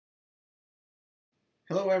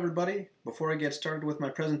Hello everybody. Before I get started with my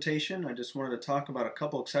presentation, I just wanted to talk about a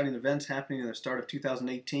couple exciting events happening in the start of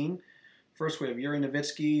 2018. First, we have Yuri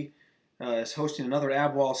Nowitzki is hosting another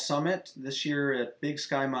AbWall Summit this year at Big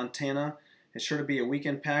Sky, Montana. It's sure to be a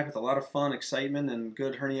weekend packed with a lot of fun, excitement, and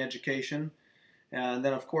good hernia education. And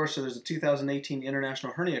then, of course, there's the 2018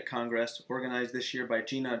 International Hernia Congress organized this year by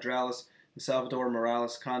Gina Adrales and Salvador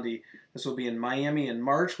Morales Condi. This will be in Miami in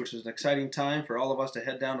March, which is an exciting time for all of us to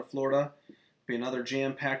head down to Florida. Be another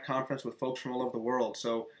jam-packed conference with folks from all over the world.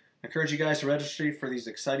 So I encourage you guys to register for these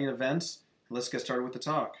exciting events. Let's get started with the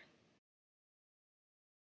talk.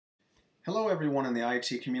 Hello everyone in the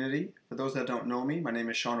IHC community. For those that don't know me, my name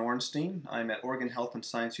is Sean Orenstein. I'm at Oregon Health and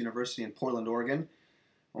Science University in Portland, Oregon.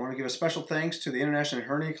 I want to give a special thanks to the International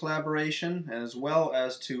Hernia Collaboration as well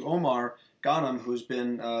as to Omar Ghanem, who's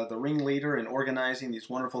been the ringleader in organizing these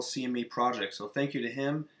wonderful CME projects. So thank you to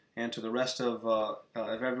him and to the rest of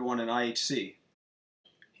everyone in IHC.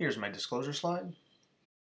 Here's my disclosure slide.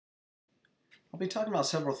 I'll be talking about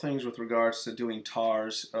several things with regards to doing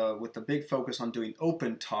TARs, with the big focus on doing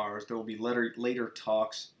open TARs. There will be later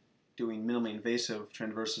talks doing minimally invasive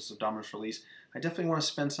transversus abdominis release. I definitely want to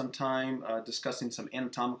spend some time discussing some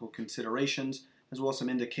anatomical considerations as well as some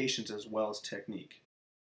indications as well as technique.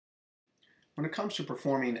 When it comes to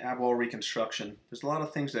performing ab wall reconstruction, there's a lot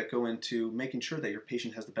of things that go into making sure that your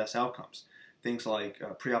patient has the best outcomes. Things like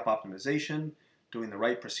pre-op optimization, doing the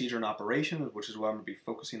right procedure and operation, which is what I'm going to be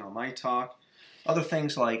focusing on my talk. Other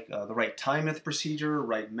things like the right time of the procedure,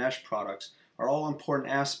 right mesh products are all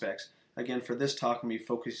important aspects. Again, for this talk, I'm going to be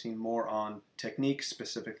focusing more on technique,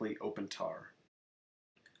 specifically open TAR.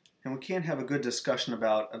 And we can't have a good discussion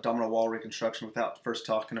about abdominal wall reconstruction without first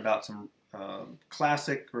talking about some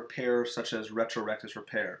classic repair such as retrorectus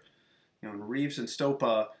repair. When Reeves and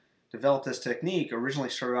Stopa developed this technique, originally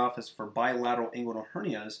started off as for bilateral inguinal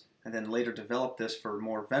hernias and then later developed this for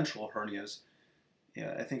more ventral hernias.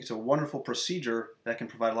 I think it's a wonderful procedure that can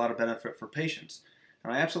provide a lot of benefit for patients.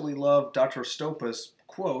 And I absolutely love Dr. Stopa's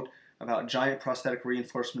quote about giant prosthetic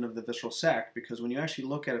reinforcement of the visceral sac, because when you actually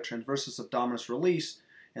look at a transversus abdominis release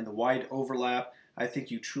and the wide overlap, I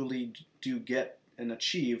think you truly do get and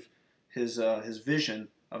achieve his vision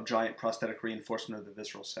of giant prosthetic reinforcement of the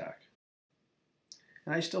visceral sac.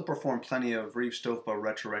 And I still perform plenty of Reeves-Stopa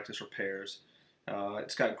retrorectus repairs.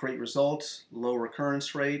 It's got great results, low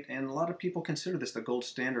recurrence rate, and a lot of people consider this the gold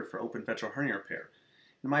standard for open ventral hernia repair.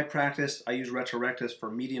 In my practice, I use retrorectus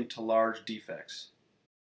for medium to large defects.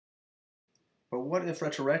 But what if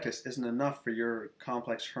retrorectus isn't enough for your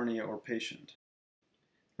complex hernia or patient?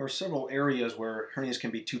 There are several areas where hernias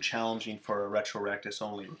can be too challenging for a retrorectus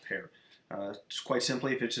only repair. Quite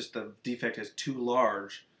simply, if it's just the defect is too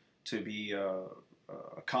large to be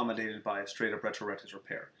accommodated by a straight up retrorectus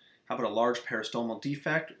repair. How about a large peristomal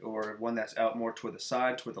defect, or one that's out more toward the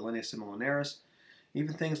side, toward the linea similonaris?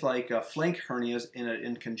 Even things like flank hernias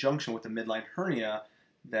in conjunction with the midline hernia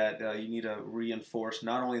that you need to reinforce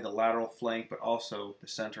not only the lateral flank but also the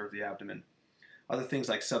center of the abdomen. Other things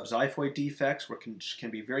like subxiphoid defects can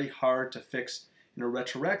be very hard to fix in a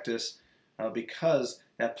retrorectus because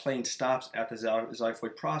that plane stops at the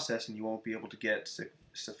xiphoid process and you won't be able to get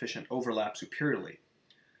sufficient overlap superiorly.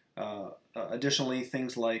 Additionally,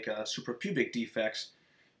 things like suprapubic defects,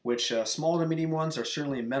 which small to medium ones are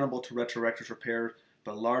certainly amenable to retrorectus repair,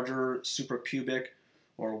 but larger suprapubic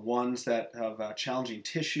or ones that have challenging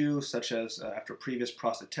tissue, such as after previous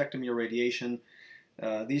prostatectomy or radiation,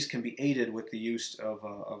 these can be aided with the use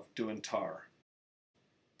of doing TAR.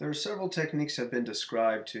 There are several techniques that have been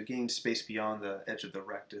described to gain space beyond the edge of the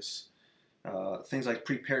rectus. Things like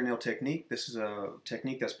preperitoneal technique. This is a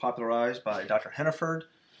technique that's popularized by Dr. Henneford,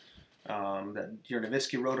 that Yuri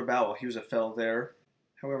Nowitzki wrote about while he was a fellow there.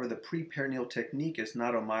 However, the preperitoneal technique is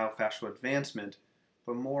not a myofascial advancement,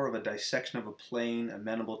 but more of a dissection of a plane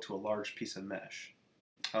amenable to a large piece of mesh.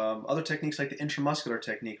 Other techniques like the intramuscular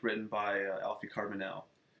technique written by Alfie Carbonell.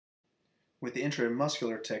 With the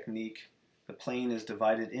intramuscular technique, the plane is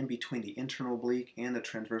divided in between the internal oblique and the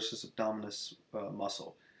transversus abdominis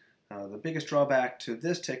muscle. The biggest drawback to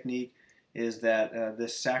this technique is that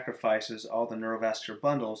this sacrifices all the neurovascular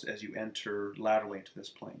bundles as you enter laterally into this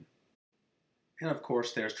plane. And of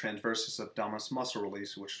course, there's transversus abdominis muscle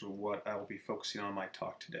release, which is what I will be focusing on in my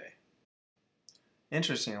talk today.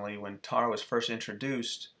 Interestingly, when TAR was first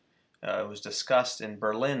introduced, it was discussed in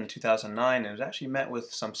Berlin in 2009 and it was actually met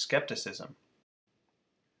with some skepticism.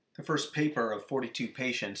 The first paper of 42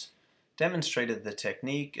 patients demonstrated the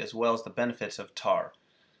technique as well as the benefits of TAR,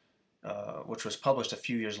 which was published a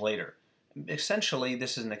few years later. Essentially,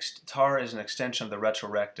 TAR is an extension of the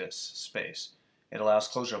retrorectus space. It allows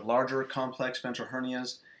closure of larger, complex ventral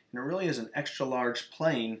hernias. and it really is an extra large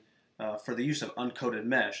plane for the use of uncoated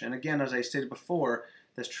mesh. And again, as I stated before,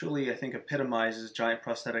 this truly, I think, epitomizes giant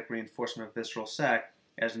prosthetic reinforcement of visceral sac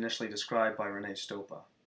as initially described by René Stopa.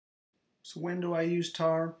 So when do I use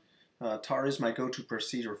TAR? TAR is my go-to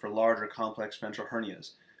procedure for larger complex ventral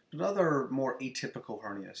hernias. But other more atypical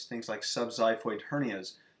hernias, things like subxiphoid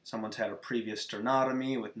hernias, someone's had a previous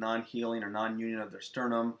sternotomy with non-healing or non-union of their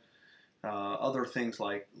sternum, other things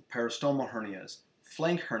like peristomal hernias,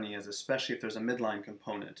 flank hernias, especially if there's a midline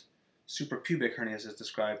component, suprapubic hernias as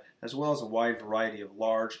described, as well as a wide variety of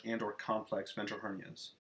large and or complex ventral hernias.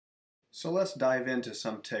 So let's dive into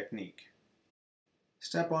some technique.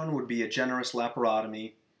 Step 1 would be a generous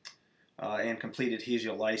laparotomy and complete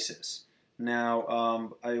adhesiolysis. Now,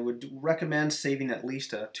 I would recommend saving at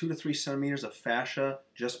least 2 to 3 centimeters of fascia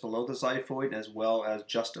just below the xiphoid as well as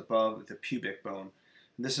just above the pubic bone.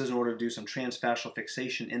 And this is in order to do some transfascial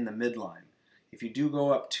fixation in the midline. If you do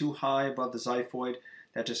go up too high above the xiphoid,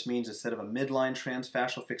 that just means instead of a midline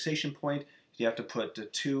transfascial fixation point, you have to put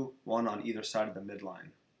one on either side of the midline.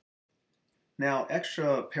 Now,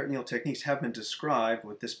 extra peritoneal techniques have been described,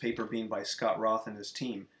 with this paper being by Scott Roth and his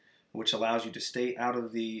team, which allows you to stay out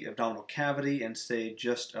of the abdominal cavity and stay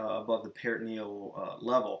just above the peritoneal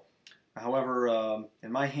level. However,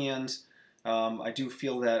 in my hands, I do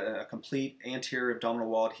feel that a complete anterior abdominal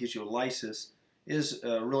wall adhesiolysis is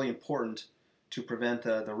really important to prevent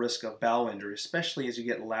the risk of bowel injury, especially as you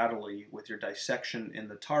get laterally with your dissection in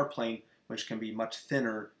the TAR plane, which can be much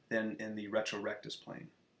thinner than in the retrorectus plane.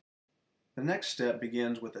 The next step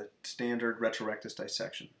begins with a standard retrorectus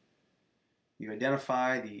dissection. You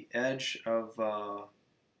identify the edge of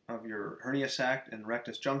your hernia sac and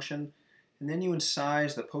rectus junction, and then you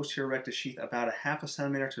incise the posterior rectus sheath about a half a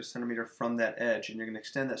centimeter to a centimeter from that edge, and you're going to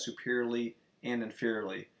extend that superiorly and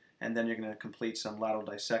inferiorly, and then you're going to complete some lateral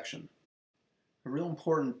dissection. A real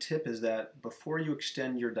important tip is that before you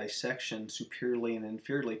extend your dissection superiorly and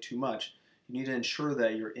inferiorly too much, you need to ensure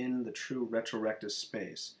that you're in the true retrorectus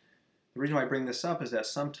space. The reason why I bring this up is that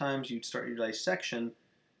sometimes you'd start your dissection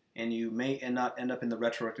and you may not end up in the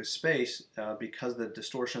retrorectus space because of the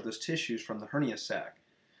distortion of those tissues from the hernia sac.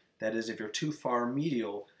 That is, if you're too far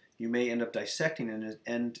medial, you may end up dissecting and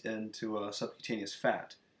end into a subcutaneous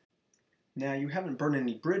fat. Now, you haven't burned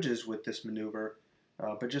any bridges with this maneuver,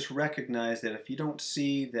 but just recognize that if you don't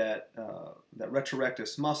see that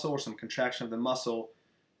retrorectus muscle or some contraction of the muscle,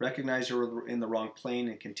 recognize you're in the wrong plane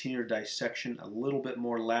and continue your dissection a little bit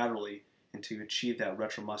more laterally until you achieve that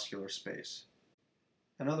retromuscular space.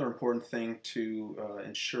 Another important thing to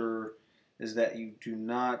ensure is that you do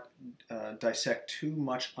not dissect too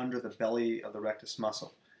much under the belly of the rectus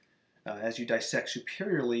muscle. As you dissect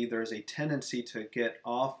superiorly, there's a tendency to get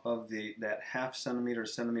off of that half centimeter,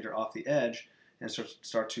 centimeter off the edge and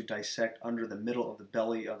start to dissect under the middle of the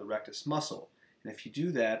belly of the rectus muscle. And if you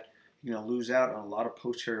do that, you're going to lose out on a lot of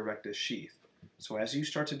posterior rectus sheath. So as you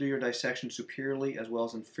start to do your dissection superiorly as well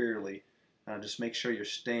as inferiorly, just make sure you're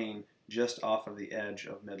staying just off of the edge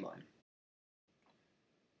of midline.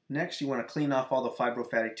 Next, you want to clean off all the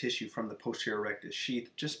fibrofatty tissue from the posterior rectus sheath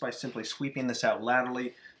just by simply sweeping this out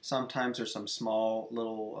laterally. Sometimes there's some small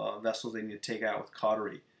little vessels they need to take out with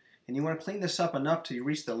cautery. And you want to clean this up enough till you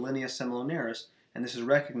reach the linea semilunaris, and this is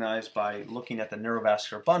recognized by looking at the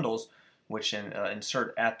neurovascular bundles, which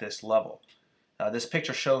insert at this level. This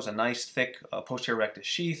picture shows a nice thick posterior rectus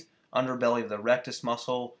sheath, underbelly of the rectus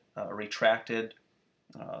muscle retracted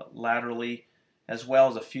laterally, as well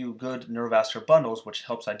as a few good neurovascular bundles, which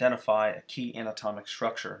helps identify a key anatomic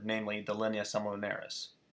structure, namely the linea semilunaris.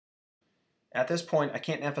 At this point, I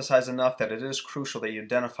can't emphasize enough that it is crucial that you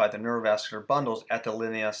identify the neurovascular bundles at the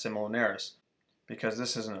linea semilunaris, because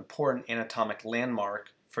this is an important anatomic landmark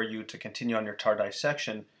for you to continue on your TAR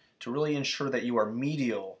dissection to really ensure that you are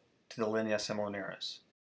medial to the linea semilunaris.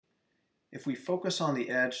 If we focus on the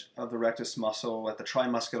edge of the rectus muscle at the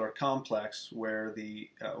trimuscular complex where the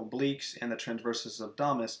obliques and the transversus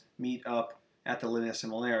abdominis meet up at the linea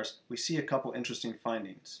semilunaris, we see a couple interesting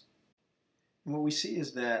findings. And what we see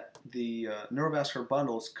is that the neurovascular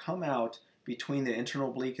bundles come out between the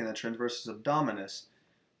internal oblique and the transversus abdominis,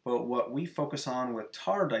 but what we focus on with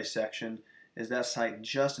TAR dissection is that site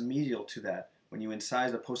just medial to that. When you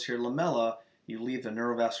incise the posterior lamella, you leave the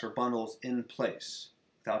neurovascular bundles in place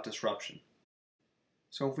without disruption.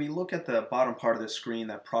 So if we look at the bottom part of the screen,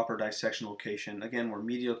 that proper dissection location, again, we're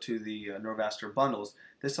medial to the neurovascular bundles.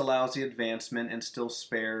 This allows the advancement and still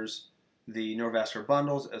spares the neurovascular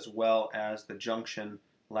bundles as well as the junction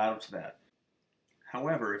lateral to that.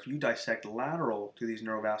 However, if you dissect lateral to these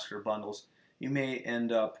neurovascular bundles, you may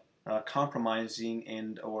end up compromising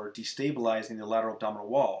and or destabilizing the lateral abdominal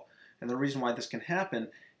wall. And the reason why this can happen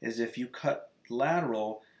is if you cut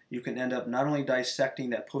lateral, you can end up not only dissecting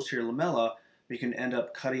that posterior lamella, but you can end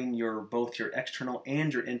up cutting both your external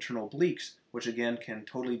and your internal obliques, which again can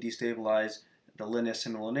totally destabilize the linea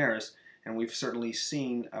semilunaris. And we've certainly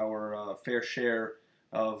seen our fair share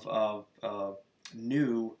of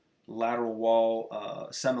new lateral wall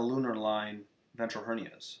semilunar line ventral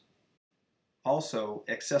hernias. Also,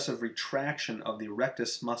 excessive retraction of the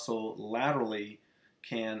rectus muscle laterally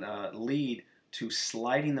can lead to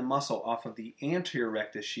sliding the muscle off of the anterior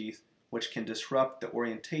rectus sheath, which can disrupt the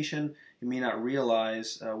orientation. You may not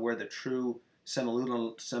realize where the true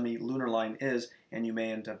semilunar line is, and you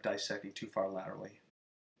may end up dissecting too far laterally.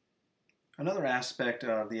 Another aspect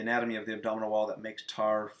of the anatomy of the abdominal wall that makes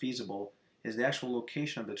TAR feasible is the actual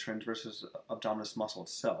location of the transversus abdominis muscle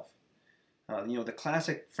itself. The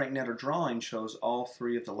classic Frank Netter drawing shows all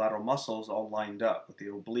three of the lateral muscles all lined up, with the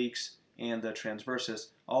obliques and the transversus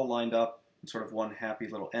all lined up in sort of one happy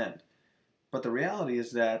little end. But the reality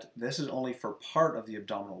is that this is only for part of the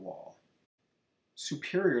abdominal wall.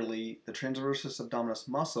 Superiorly, the transversus abdominis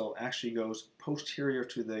muscle actually goes posterior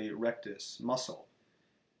to the rectus muscle.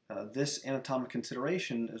 This anatomic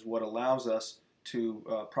consideration is what allows us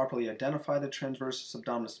to properly identify the transversus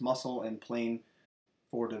abdominis muscle and plane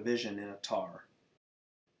for division in a TAR.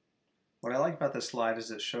 What I like about this slide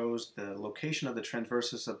is it shows the location of the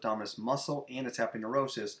transversus abdominis muscle and its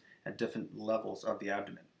aponeurosis at different levels of the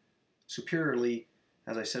abdomen. Superiorly,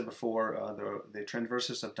 as I said before, the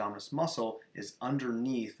transversus abdominis muscle is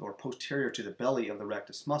underneath or posterior to the belly of the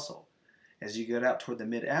rectus muscle. As you get out toward the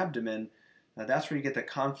mid-abdomen, that's where you get the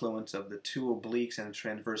confluence of the two obliques and the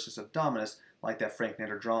transversus abdominis, like that Frank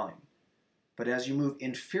Netter drawing. But as you move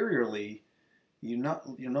inferiorly, you're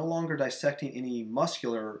no longer dissecting any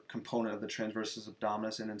muscular component of the transversus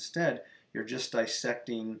abdominis, and instead you're just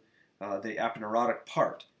dissecting the aponeurotic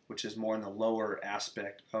part, which is more in the lower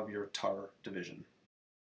aspect of your TAR division.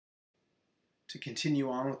 To continue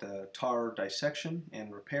on with the TAR dissection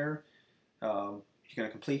and repair, you're going to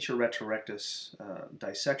complete your retrorectus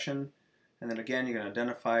dissection, and then again you're going to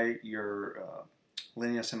identify your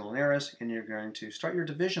linea semilunaris, and you're going to start your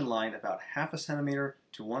division line about 1/2 centimeter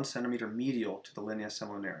to 1 centimeter medial to the linea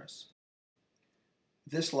semilunaris.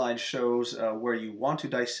 This slide shows where you want to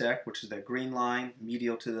dissect, which is that green line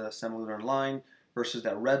medial to the semilunar line, versus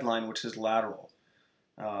that red line, which is lateral.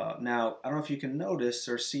 Now, I don't know if you can notice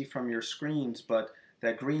or see from your screens, but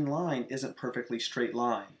that green line isn't perfectly straight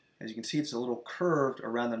line. As you can see, it's a little curved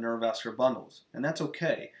around the neurovascular bundles, and that's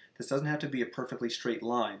okay. This doesn't have to be a perfectly straight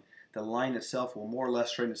line. The line itself will more or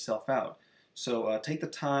less straighten itself out. So take the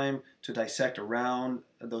time to dissect around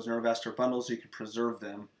those neurovascular bundles so you can preserve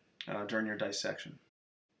them during your dissection.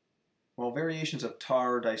 While variations of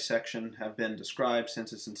TAR dissection have been described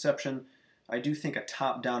since its inception, I do think a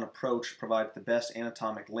top-down approach provides the best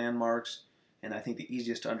anatomic landmarks, and I think the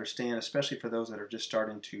easiest to understand, especially for those that are just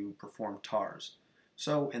starting to perform TARs.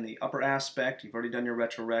 So in the upper aspect, you've already done your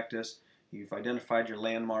retrorectus, you've identified your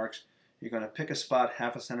landmarks. You're going to pick a spot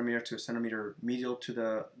 1/2 centimeter to 1 centimeter medial to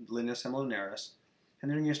the linea semilunaris,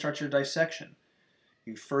 and then you're going to start your dissection.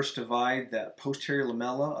 You first divide that posterior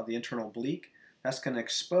lamella of the internal oblique. That's going to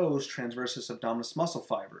expose transversus abdominis muscle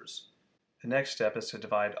fibers. The next step is to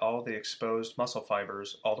divide all the exposed muscle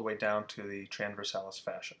fibers all the way down to the transversalis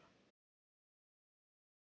fascia.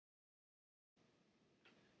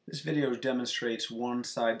 This video demonstrates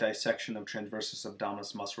one-side dissection of transversus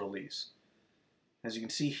abdominis muscle release. As you can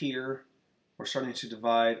see here, we're starting to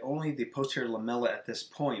divide only the posterior lamella at this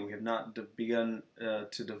point. We have not begun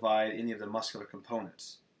to divide any of the muscular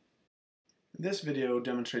components. This video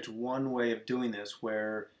demonstrates one way of doing this,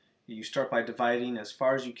 where you start by dividing as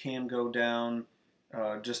far as you can go down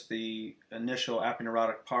just the initial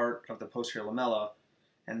aponeurotic part of the posterior lamella,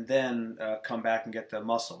 and then come back and get the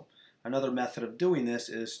muscle. Another method of doing this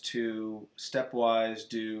is to stepwise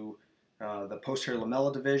do the posterior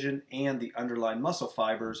lamella division and the underlying muscle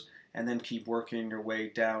fibers, and then keep working your way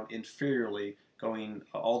down inferiorly, going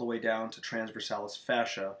all the way down to transversalis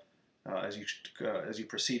fascia as you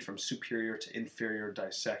proceed from superior to inferior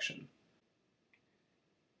dissection.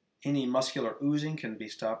 Any muscular oozing can be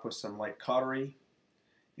stopped with some light cautery,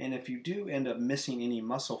 and if you do end up missing any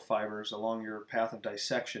muscle fibers along your path of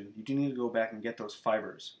dissection, you do need to go back and get those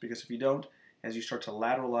fibers, because if you don't, as you start to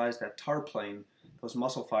lateralize that TAR plane, those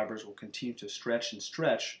muscle fibers will continue to stretch and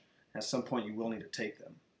stretch, and at some point you will need to take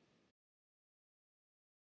them.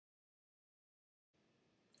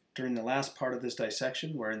 During the last part of this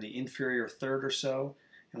dissection, we're in the inferior third or so,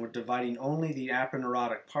 and we're dividing only the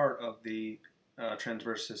aponeurotic part of the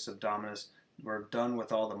transversus abdominis. We're done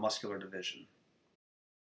with all the muscular division.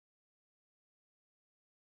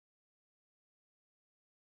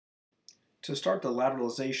 To start the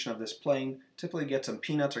lateralization of this plane, typically get some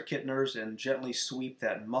peanuts or Kittners and gently sweep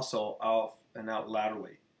that muscle off and out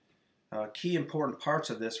laterally. Key important parts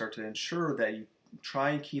of this are to ensure that you try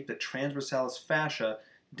and keep the transversalis fascia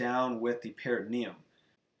down with the peritoneum.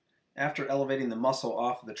 After elevating the muscle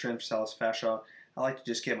off of the transversalis fascia, I like to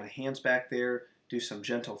just get my hands back there, do some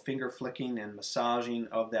gentle finger flicking and massaging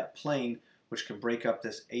of that plane, which can break up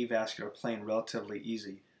this avascular plane relatively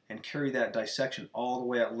easy, and carry that dissection all the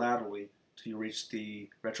way out laterally till you reach the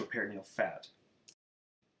retroperitoneal fat.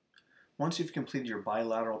 Once you've completed your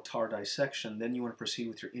bilateral TAR dissection, then you want to proceed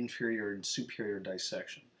with your inferior and superior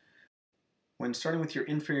dissection. When starting with your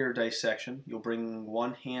inferior dissection, you'll bring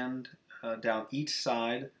one hand down each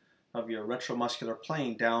side of your retromuscular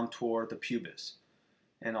plane down toward the pubis.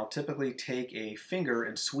 And I'll typically take a finger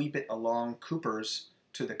and sweep it along Cooper's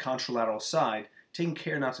to the contralateral side, taking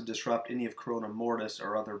care not to disrupt any of corona mortis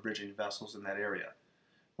or other bridging vessels in that area.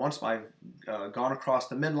 Once I've gone across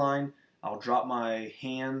the midline, I'll drop my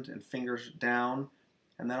hand and fingers down,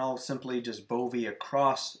 and then I'll simply just bovie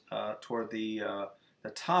across toward the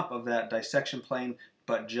top of that dissection plane,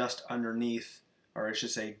 but just underneath, or I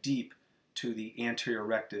should say deep, to the anterior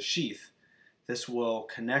rectus sheath. This will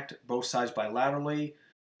connect both sides bilaterally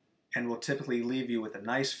and will typically leave you with a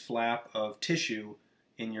nice flap of tissue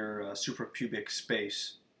in your suprapubic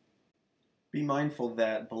space. Be mindful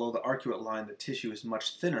that below the arcuate line the tissue is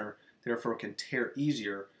much thinner, therefore it can tear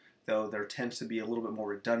easier, though there tends to be a little bit more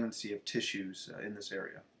redundancy of tissues in this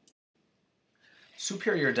area.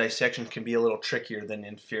 Superior dissection can be a little trickier than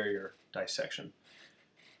inferior dissection.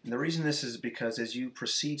 And the reason this is because as you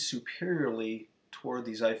proceed superiorly toward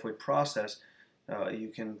the xiphoid process, you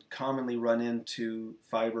can commonly run into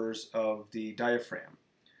fibers of the diaphragm.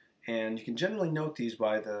 And you can generally note these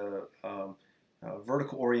by the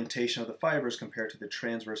vertical orientation of the fibers compared to the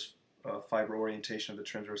transverse fiber orientation of the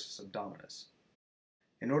transversus abdominis.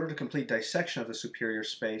 In order to complete dissection of the superior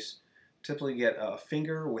space, typically get a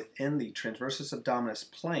finger within the transversus abdominis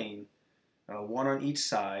plane, one on each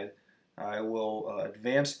side. I will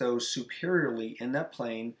advance those superiorly in that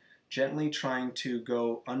plane, gently trying to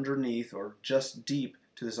go underneath or just deep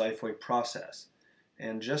to the xiphoid process.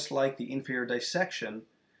 And just like the inferior dissection,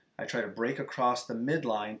 I try to break across the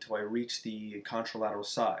midline till I reach the contralateral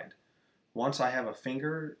side. Once I have a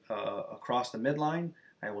finger across the midline,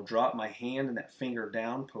 I will drop my hand and that finger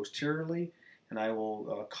down posteriorly, and I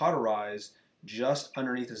will cauterize just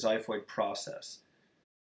underneath the xiphoid process.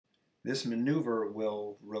 This maneuver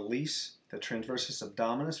will release the transversus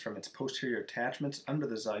abdominis from its posterior attachments under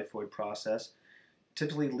the xiphoid process,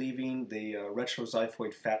 typically leaving the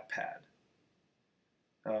retroxiphoid fat pad.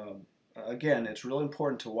 Again, it's really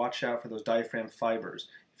important to watch out for those diaphragm fibers.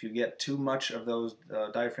 If you get too much of those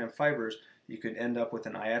diaphragm fibers, you could end up with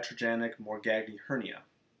an iatrogenic Morgagni hernia.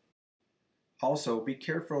 Also, be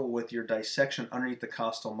careful with your dissection underneath the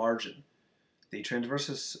costal margin. The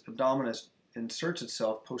transversus abdominis inserts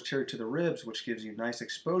itself posterior to the ribs, which gives you nice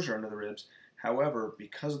exposure under the ribs. However,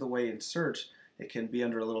 because of the way it inserts, it can be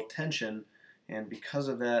under a little tension, and because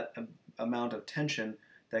of that amount of tension,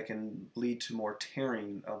 that can lead to more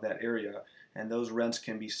tearing of that area, and those rents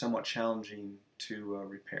can be somewhat challenging to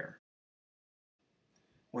repair.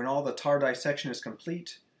 When all the TAR dissection is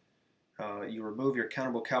complete, you remove your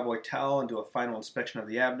countable cowboy towel and do a final inspection of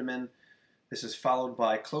the abdomen. This is followed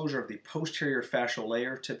by closure of the posterior fascial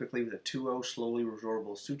layer, typically with a 2-0 slowly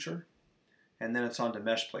resorbable suture, and then it's on to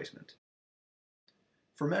mesh placement.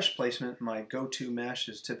 For mesh placement, my go-to mesh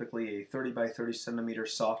is typically a 30 by 30 centimeter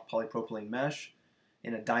soft polypropylene mesh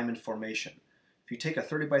in a diamond formation. If you take a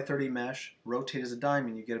 30 by 30 mesh, rotate as a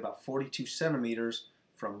diamond, you get about 42 centimeters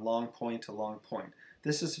from long point to long point.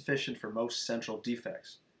 This is sufficient for most central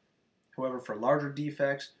defects. However, for larger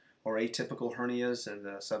defects or atypical hernias in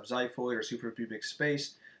the subxiphoid or suprapubic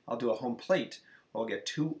space, I'll do a home plate where I'll get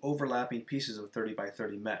 2 overlapping pieces of 30 by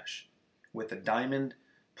 30 mesh, with the diamond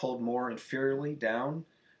pulled more inferiorly down,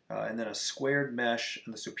 and then a squared mesh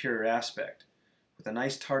in the superior aspect. With a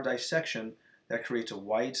nice TAR dissection, that creates a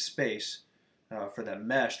wide space for that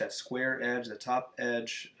mesh, that square edge, the top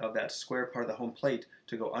edge of that square part of the home plate,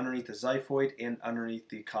 to go underneath the xiphoid and underneath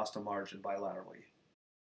the costal margin bilaterally.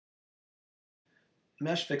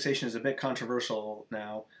 Mesh fixation is a bit controversial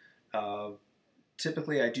now.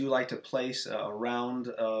 Typically, I do like to place a round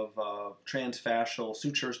of transfascial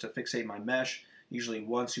sutures to fixate my mesh, usually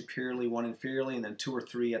one superiorly, one inferiorly, and then 2 or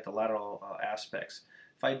 3 at the lateral aspects.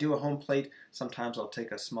 If I do a home plate, sometimes I'll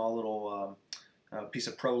take a small little piece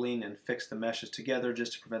of Prolene and fix the meshes together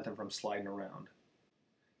just to prevent them from sliding around.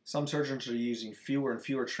 Some surgeons are using fewer and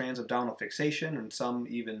fewer transabdominal fixation, and some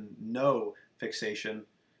even no fixation.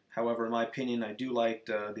 However, in my opinion, I do like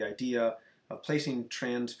the idea placing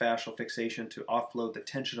transfascial fixation to offload the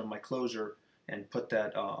tension of my closure and put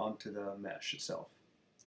that onto the mesh itself.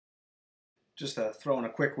 Just to throw in a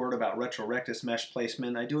quick word about retrorectus mesh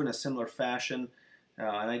placement, I do it in a similar fashion,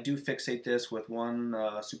 and I do fixate this with one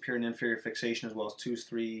superior and inferior fixation as well as 2 to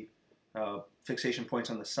 3 fixation points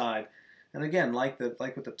on the side. And again, like with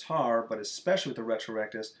the TAR, but especially with the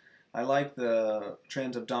retrorectus, I like the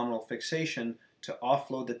transabdominal fixation to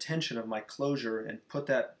offload the tension of my closure and put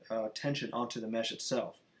that tension onto the mesh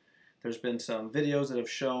itself. There's been some videos that have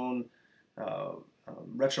shown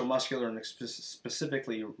retromuscular and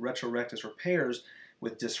specifically retrorectus repairs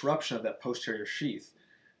with disruption of that posterior sheath.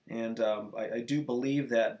 And I do believe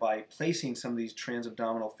that by placing some of these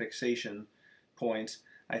transabdominal fixation points,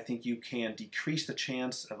 I think you can decrease the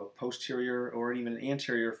chance of a posterior or even an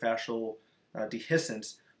anterior fascial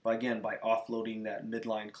dehiscence by offloading that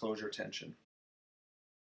midline closure tension.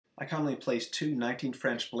 I commonly place 2 19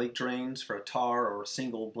 French Blake drains for a TAR or a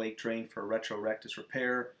single Blake drain for a retrorectus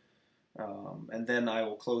repair. And then I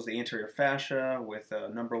will close the anterior fascia with a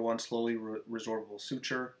number 1 slowly resorbable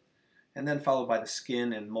suture, and then followed by the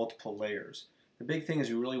skin in multiple layers. The big thing is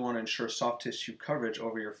you really want to ensure soft tissue coverage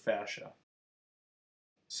over your fascia.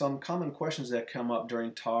 Some common questions that come up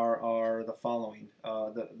during TAR are the following.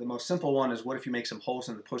 The most simple one is, what if you make some holes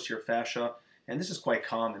in the posterior fascia? And this is quite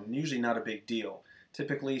common and usually not a big deal.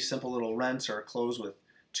 Typically, simple little rents are closed with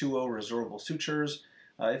 2-0 resorbable sutures.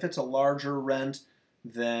 If it's a larger rent,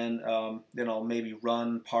 then I'll maybe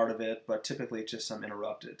run part of it, but typically it's just some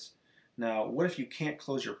interrupteds. Now, what if you can't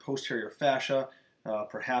close your posterior fascia?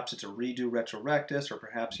 Perhaps it's a redo retrorectus, or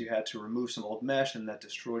perhaps you had to remove some old mesh and that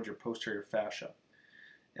destroyed your posterior fascia.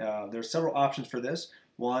 There's several options for this.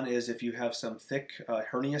 One is if you have some thick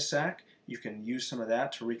hernia sac, you can use some of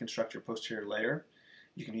that to reconstruct your posterior layer.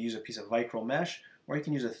 You can use a piece of vicryl mesh, or you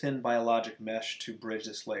can use a thin biologic mesh to bridge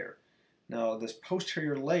this layer. Now, this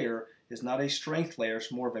posterior layer is not a strength layer,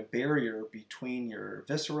 it's more of a barrier between your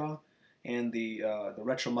viscera and the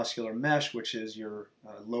retromuscular mesh, which is your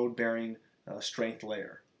load-bearing strength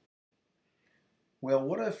layer. Well,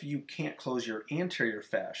 what if you can't close your anterior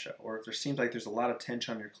fascia, or if there seems like there's a lot of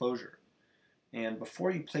tension on your closure? And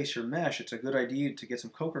before you place your mesh, it's a good idea to get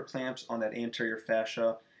some coker clamps on that anterior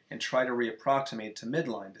fascia and try to reapproximate to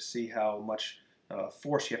midline to see how much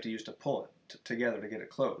force you have to use to pull it together to get it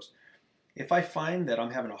closed. If I find that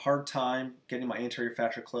I'm having a hard time getting my anterior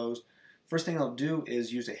fascia closed, first thing I'll do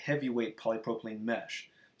is use a heavyweight polypropylene mesh.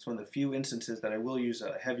 So in the few instances that I will use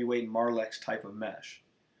a heavyweight Marlex type of mesh.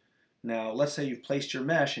 Now, let's say you've placed your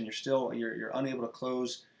mesh and you're unable to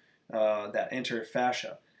close that anterior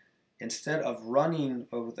fascia. Instead of running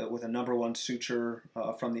with a number 1 suture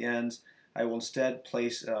from the ends, I will instead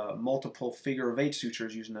place multiple figure of 8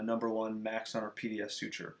 sutures using a number 1 Maxon or PDS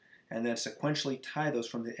suture, and then sequentially tie those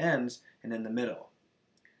from the ends and in the middle.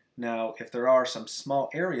 Now, if there are some small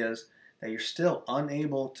areas that you're still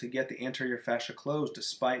unable to get the anterior fascia closed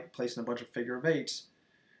despite placing a bunch of figure of 8s,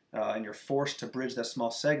 and you're forced to bridge that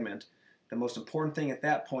small segment, the most important thing at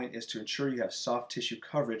that point is to ensure you have soft tissue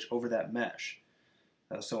coverage over that mesh.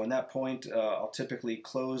 So in that point, I'll typically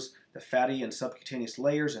close the fatty and subcutaneous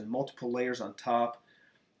layers and multiple layers on top.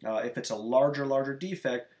 If it's a larger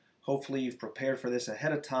defect, hopefully you've prepared for this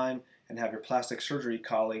ahead of time and have your plastic surgery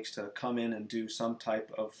colleagues to come in and do some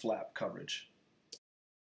type of flap coverage.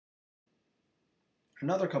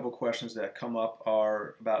 Another couple questions that come up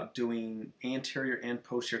are about doing anterior and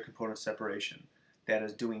posterior component separation. That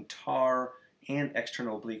is, doing TAR and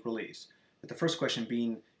external oblique release. But the first question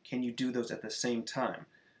being, can you do those at the same time?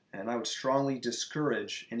 And I would strongly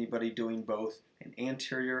discourage anybody doing both an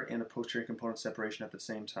anterior and a posterior component separation at the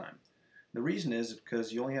same time. The reason is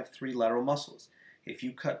because you only have 3 lateral muscles. If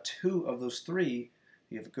you cut 2 of those 3,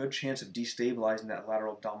 you have a good chance of destabilizing that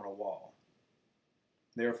lateral abdominal wall.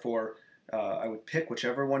 Therefore, I would pick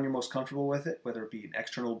whichever one you're most comfortable with it, whether it be an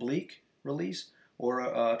external oblique release or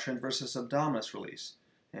a transversus abdominis release.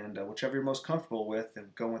 And whichever you're most comfortable with,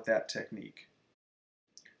 then go with that technique.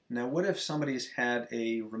 Now, what if somebody's had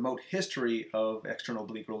a remote history of external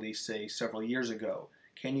oblique release, say, several years ago?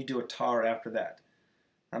 Can you do a TAR after that?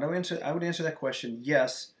 And I would answer that question,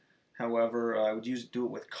 yes. However, I would do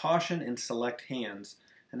it with caution and select hands,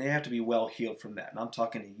 and they have to be well healed from that. And I'm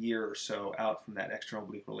talking a year or so out from that external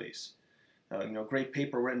oblique release. Great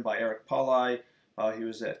paper written by Eric Pauli. He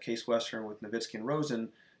was at Case Western with Nowitzki and Rosen,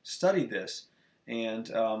 studied this, and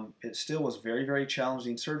it still was very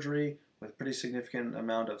challenging surgery with pretty significant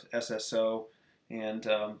amount of SSO and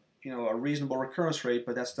a reasonable recurrence rate,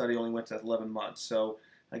 but that study only went to 11 months. So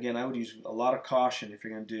again, I would use a lot of caution if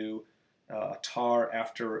you're going to do a TAR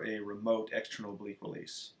after a remote external oblique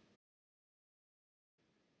release.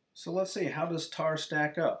 So let's see, how does TAR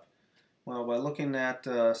stack up? Well, by looking at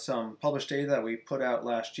some published data that we put out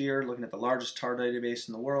last year, looking at the largest TAR database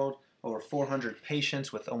in the world, over 400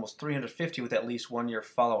 patients with almost 350 with at least 1 year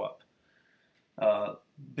follow-up.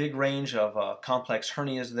 Big range of complex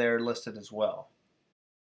hernias there listed as well.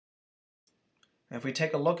 And if we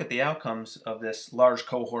take a look at the outcomes of this large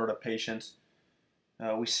cohort of patients,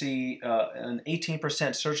 we see an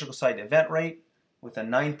 18% surgical site event rate with a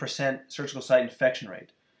 9% surgical site infection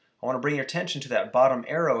rate. I want to bring your attention to that bottom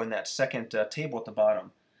arrow in that second table at the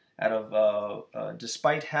bottom.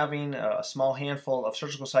 Despite having a small handful of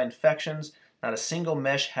surgical site infections, not a single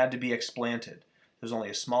mesh had to be explanted. There's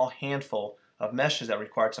only a small handful of meshes that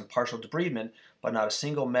required some partial debridement, but not a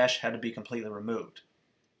single mesh had to be completely removed.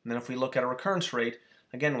 And then if we look at a recurrence rate,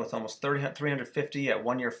 again with almost 350 at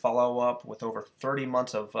 1 year follow-up, with over 30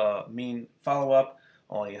 months of mean follow-up,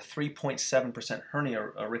 only a 3.7%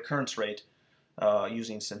 hernia recurrence rate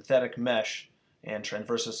using synthetic mesh and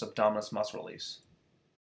transversus abdominis muscle release.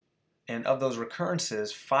 And of those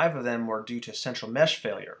recurrences, 5 of them were due to central mesh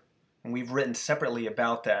failure. And we've written separately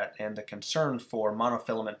about that and the concern for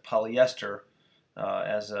monofilament polyester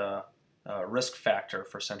as a risk factor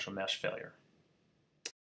for central mesh failure.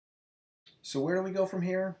 So where do we go from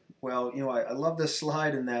here? Well, I love this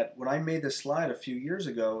slide in that when I made this slide a few years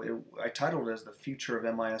ago, I titled it as the future of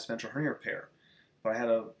MIS ventral hernia repair. But I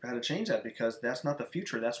had to change that because that's not the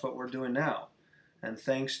future, that's what we're doing now. And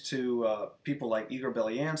thanks to people like Igor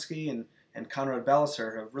Belyansky and Konrad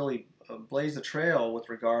Balicer have really blazed the trail with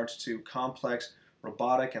regards to complex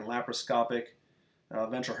robotic and laparoscopic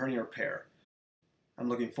ventral hernia repair. I'm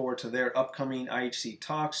looking forward to their upcoming IHC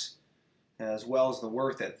talks, as well as the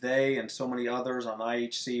work that they and so many others on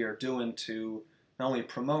IHC are doing to not only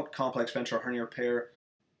promote complex ventral hernia repair,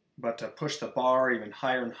 but to push the bar even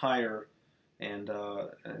higher and higher and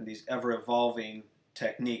these ever-evolving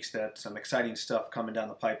techniques. That some exciting stuff coming down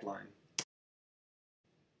the pipeline.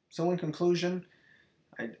 So in conclusion,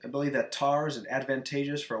 I believe that TAR is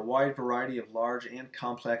advantageous for a wide variety of large and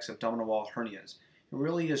complex abdominal wall hernias. It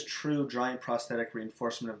really is true giant prosthetic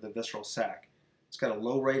reinforcement of the visceral sac. It's got a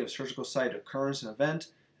low rate of surgical site occurrence and event,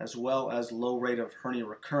 as well as low rate of hernia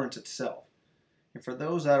recurrence itself. And for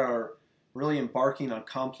those that are really embarking on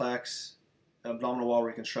complex abdominal wall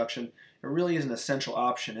reconstruction, it really is an essential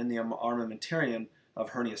option in the armamentarium of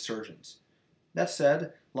hernia surgeons. That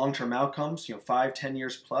said, long-term outcomes, 5-10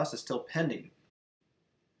 years plus, is still pending.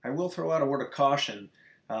 I will throw out a word of caution.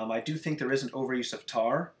 I do think there is an overuse of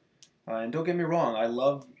TAR. And don't get me wrong, I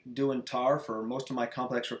love doing TAR for most of my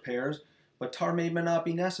complex repairs, but TAR may not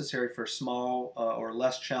be necessary for small or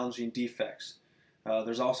less challenging defects.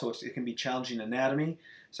 It can be challenging anatomy,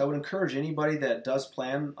 so I would encourage anybody that does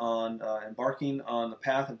plan on embarking on the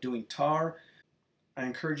path of doing TAR, I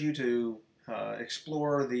encourage you to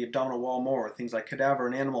explore the abdominal wall more, things like cadaver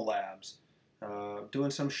and animal labs,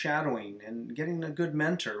 doing some shadowing and getting a good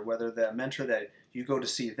mentor, whether that mentor that you go to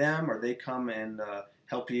see them or they come and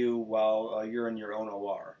help you while you're in your own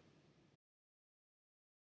OR.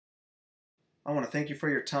 I want to thank you for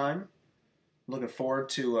your time. I'm looking forward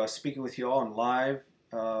to speaking with you all in live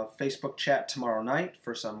Facebook chat tomorrow night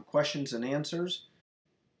for some questions and answers.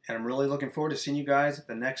 And I'm really looking forward to seeing you guys at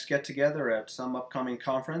the next get-together at some upcoming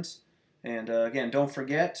conference. And again, don't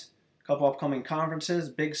forget, a couple upcoming conferences,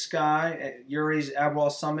 Big Sky, Yuri's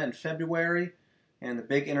Abwall Summit in February, and the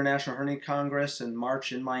Big International Hernia Congress in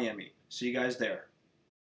March in Miami. See you guys there.